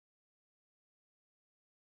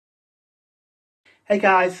Hey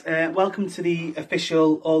guys, welcome to the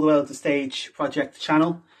official All the World to Stage project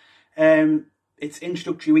channel. It's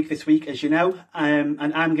introductory week this week, as you know, and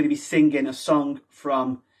I'm going to be singing a song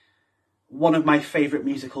from one of my favourite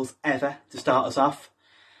musicals ever to start us off.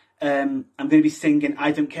 I'm going to be singing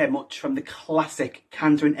I Don't Care Much from the classic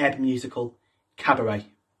Cantor and Ebb musical, Cabaret.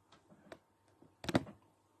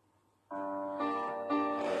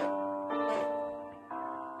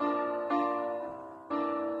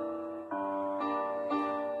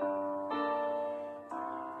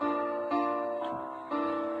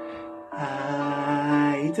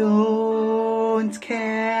 I don't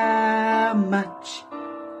care much,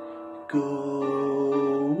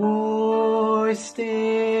 go or stay.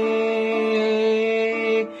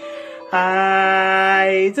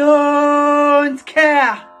 I don't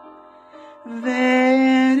care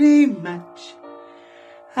very much,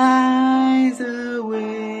 either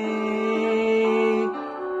way.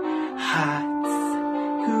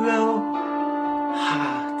 Hearts grow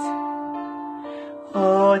hard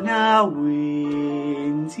on a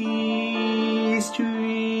windy street,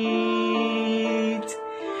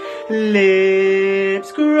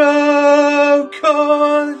 lips grow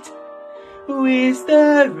cold with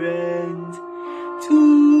the end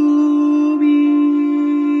to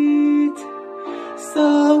meet.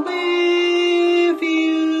 So if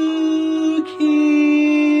you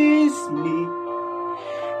kiss me,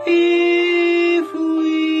 if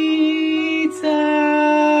we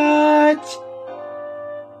touch,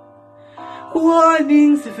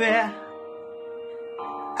 warnings there,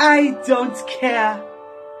 I don't care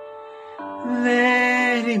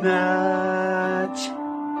very much.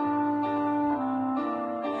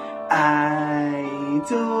 I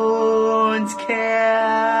don't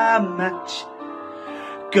care much,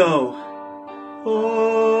 go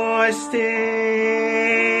or stay.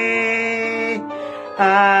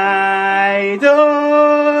 I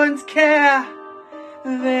don't care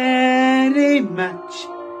very much,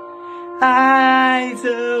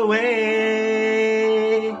 either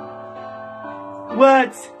way.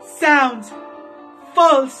 Words sound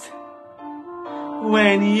false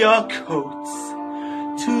when your coat's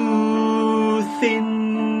too thin.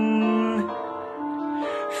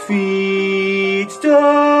 Feet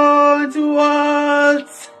don't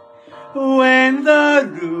waltz when the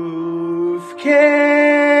roof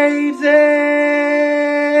caves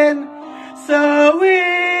in. So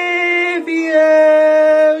if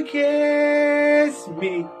you kiss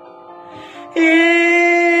me,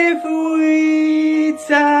 if we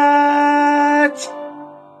touch,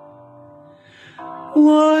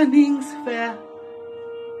 warnings fair,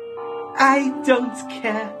 I don't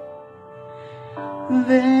care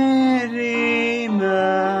very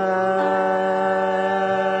much.